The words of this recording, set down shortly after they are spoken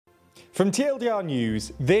From TLDR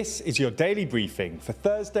News, this is your daily briefing for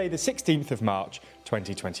Thursday the 16th of March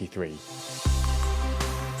 2023.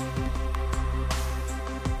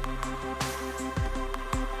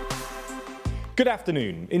 Good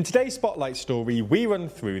afternoon. In today's Spotlight story, we run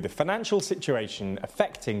through the financial situation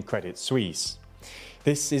affecting Credit Suisse.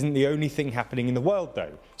 This isn't the only thing happening in the world,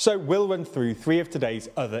 though, so we'll run through three of today's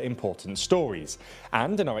other important stories.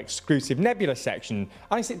 And in our exclusive Nebula section,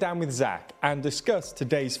 I sit down with Zach and discuss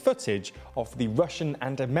today's footage of the Russian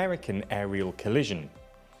and American aerial collision.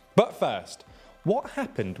 But first, what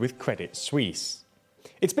happened with Credit Suisse?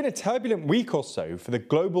 It's been a turbulent week or so for the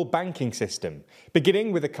global banking system,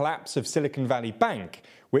 beginning with the collapse of Silicon Valley Bank,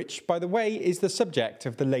 which, by the way, is the subject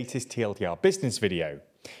of the latest TLDR business video.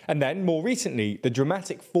 And then, more recently, the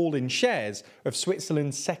dramatic fall in shares of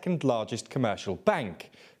Switzerland's second largest commercial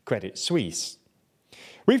bank, Credit Suisse.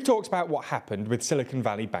 We've talked about what happened with Silicon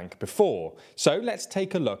Valley Bank before, so let's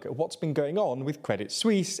take a look at what's been going on with Credit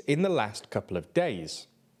Suisse in the last couple of days.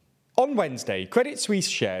 On Wednesday, Credit Suisse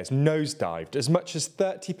shares nosedived as much as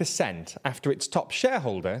 30% after its top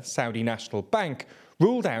shareholder, Saudi National Bank,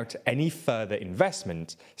 ruled out any further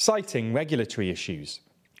investment, citing regulatory issues.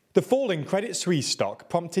 The fall in Credit Suisse stock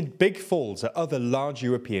prompted big falls at other large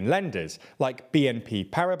European lenders like BNP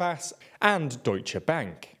Paribas and Deutsche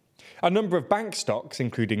Bank. A number of bank stocks,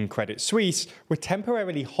 including Credit Suisse, were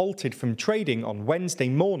temporarily halted from trading on Wednesday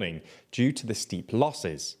morning due to the steep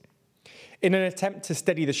losses. In an attempt to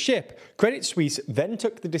steady the ship, Credit Suisse then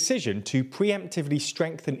took the decision to preemptively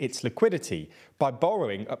strengthen its liquidity by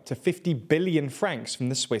borrowing up to 50 billion francs from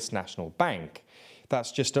the Swiss National Bank.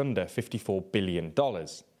 That's just under $54 billion.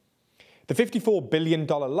 The $54 billion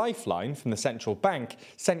lifeline from the central bank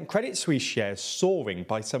sent Credit Suisse shares soaring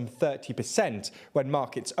by some 30% when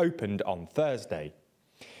markets opened on Thursday.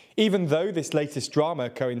 Even though this latest drama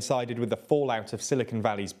coincided with the fallout of Silicon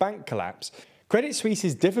Valley's bank collapse, Credit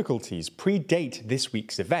Suisse's difficulties predate this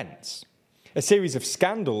week's events. A series of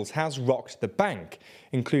scandals has rocked the bank,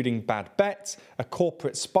 including bad bets, a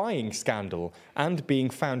corporate spying scandal, and being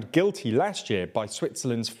found guilty last year by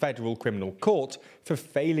Switzerland's Federal Criminal Court for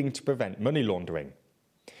failing to prevent money laundering.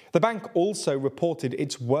 The bank also reported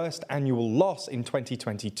its worst annual loss in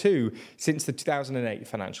 2022 since the 2008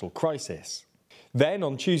 financial crisis. Then,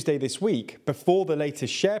 on Tuesday this week, before the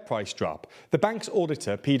latest share price drop, the bank's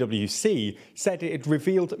auditor, PwC, said it had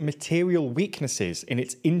revealed material weaknesses in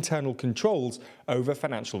its internal controls over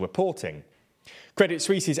financial reporting. Credit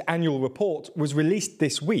Suisse's annual report was released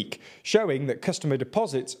this week, showing that customer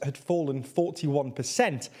deposits had fallen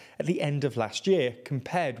 41% at the end of last year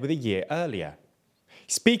compared with a year earlier.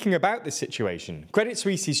 Speaking about this situation, Credit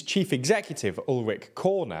Suisse's chief executive, Ulrich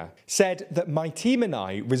Körner, said that my team and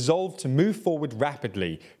I resolved to move forward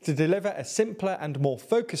rapidly to deliver a simpler and more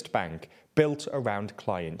focused bank built around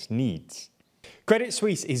client needs. Credit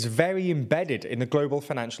Suisse is very embedded in the global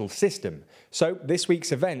financial system, so this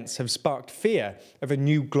week's events have sparked fear of a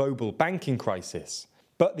new global banking crisis.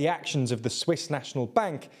 But the actions of the Swiss National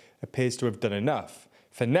Bank appears to have done enough,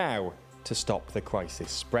 for now, to stop the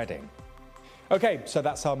crisis spreading. Okay, so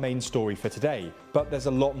that's our main story for today, but there's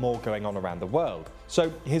a lot more going on around the world. So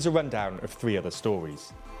here's a rundown of three other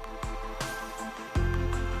stories.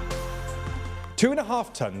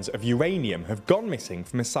 2.5 tons of uranium have gone missing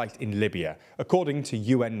from a site in Libya, according to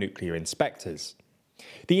UN nuclear inspectors.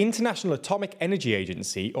 The International Atomic Energy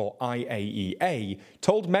Agency, or IAEA,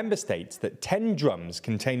 told member states that 10 drums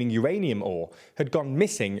containing uranium ore had gone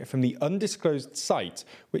missing from the undisclosed site,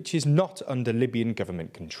 which is not under Libyan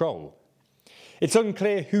government control. It's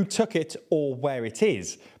unclear who took it or where it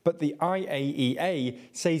is, but the IAEA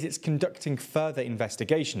says it's conducting further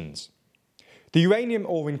investigations. The uranium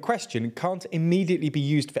ore in question can't immediately be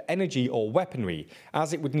used for energy or weaponry,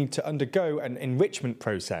 as it would need to undergo an enrichment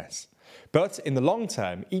process. But in the long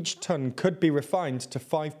term, each ton could be refined to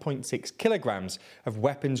 5.6 kilograms of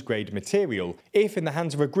weapons-grade material, if in the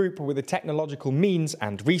hands of a group with the technological means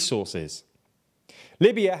and resources.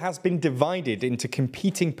 Libya has been divided into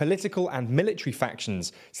competing political and military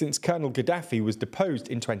factions since Colonel Gaddafi was deposed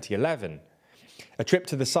in 2011. A trip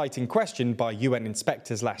to the site in question by UN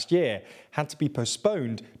inspectors last year had to be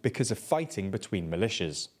postponed because of fighting between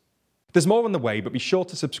militias. There's more on the way, but be sure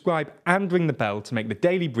to subscribe and ring the bell to make the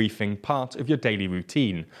daily briefing part of your daily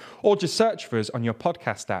routine, or just search for us on your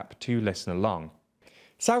podcast app to listen along.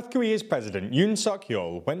 South Korea's President Yoon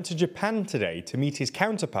Suk-yeol went to Japan today to meet his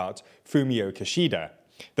counterpart Fumio Kishida,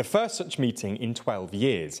 the first such meeting in 12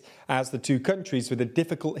 years, as the two countries with a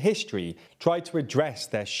difficult history tried to address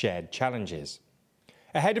their shared challenges.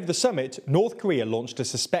 Ahead of the summit, North Korea launched a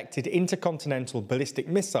suspected intercontinental ballistic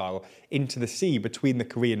missile into the sea between the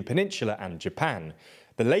Korean peninsula and Japan,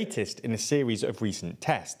 the latest in a series of recent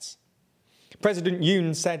tests. President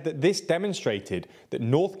Yoon said that this demonstrated that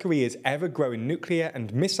North Korea's ever-growing nuclear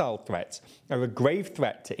and missile threats are a grave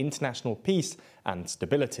threat to international peace and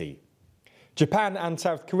stability. Japan and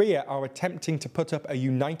South Korea are attempting to put up a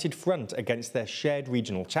united front against their shared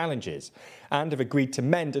regional challenges and have agreed to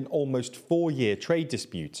mend an almost 4-year trade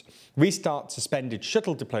dispute, restart suspended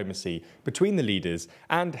shuttle diplomacy between the leaders,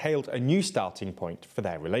 and hailed a new starting point for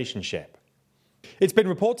their relationship. It's been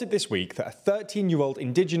reported this week that a 13-year-old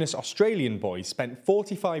Indigenous Australian boy spent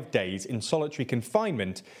 45 days in solitary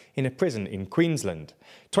confinement in a prison in Queensland.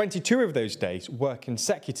 22 of those days were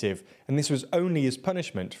consecutive, and this was only as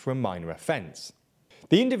punishment for a minor offence.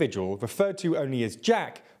 The individual, referred to only as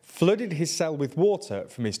Jack, flooded his cell with water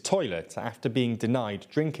from his toilet after being denied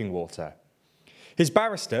drinking water. His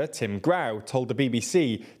barrister, Tim Grau, told the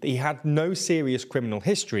BBC that he had no serious criminal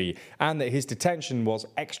history and that his detention was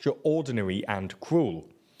extraordinary and cruel.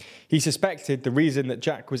 He suspected the reason that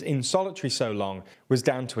Jack was in solitary so long was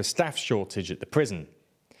down to a staff shortage at the prison.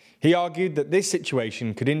 He argued that this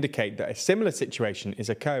situation could indicate that a similar situation is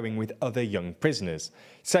occurring with other young prisoners,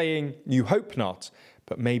 saying, "You hope not,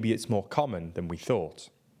 but maybe it's more common than we thought."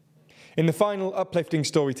 In the final uplifting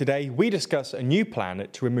story today, we discuss a new plan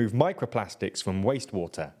to remove microplastics from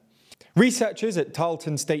wastewater. Researchers at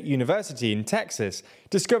Tarleton State University in Texas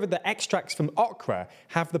discovered that extracts from okra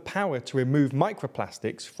have the power to remove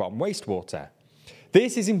microplastics from wastewater.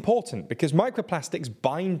 This is important because microplastics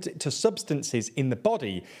bind to substances in the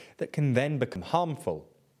body that can then become harmful.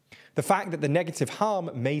 The fact that the negative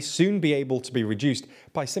harm may soon be able to be reduced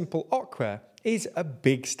by simple okra is a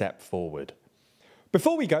big step forward.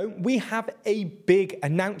 Before we go, we have a big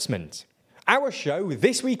announcement. Our show,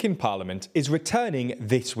 This Week in Parliament, is returning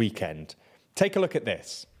this weekend. Take a look at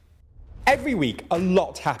this. Every week, a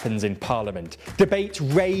lot happens in Parliament. Debates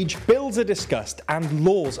rage, bills are discussed, and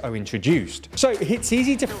laws are introduced. So it's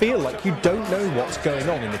easy to feel like you don't know what's going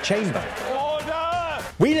on in the chamber. Order!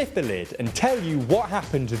 We lift the lid and tell you what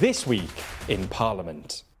happened this week in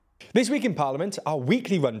Parliament. This Week in Parliament, our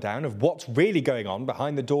weekly rundown of what's really going on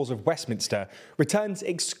behind the doors of Westminster, returns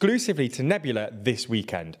exclusively to Nebula this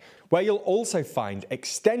weekend, where you'll also find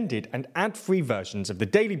extended and ad-free versions of the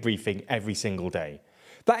daily briefing every single day.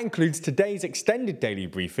 That includes today's extended daily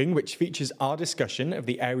briefing, which features our discussion of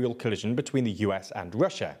the aerial collision between the US and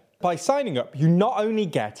Russia. By signing up, you not only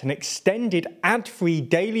get an extended ad-free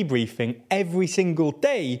daily briefing every single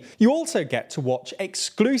day, you also get to watch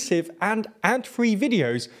exclusive and ad-free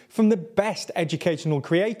videos from the best educational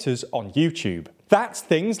creators on YouTube. That's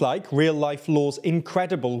things like Real Life Law's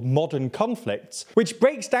incredible Modern Conflicts, which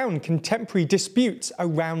breaks down contemporary disputes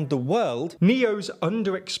around the world, Neo's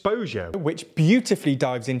Underexposure, which beautifully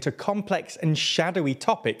dives into complex and shadowy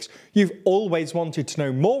topics you've always wanted to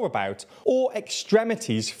know more about, or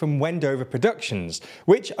Extremities from Wendover Productions,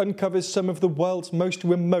 which uncovers some of the world's most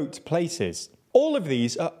remote places. All of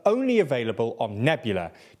these are only available on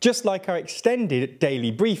Nebula, just like our extended daily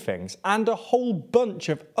briefings and a whole bunch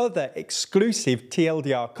of other exclusive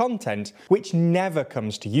TLDR content which never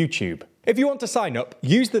comes to YouTube. If you want to sign up,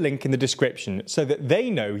 use the link in the description so that they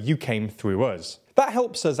know you came through us. That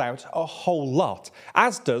helps us out a whole lot,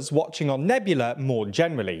 as does watching on Nebula more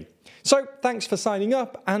generally. So thanks for signing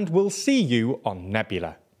up, and we'll see you on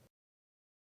Nebula.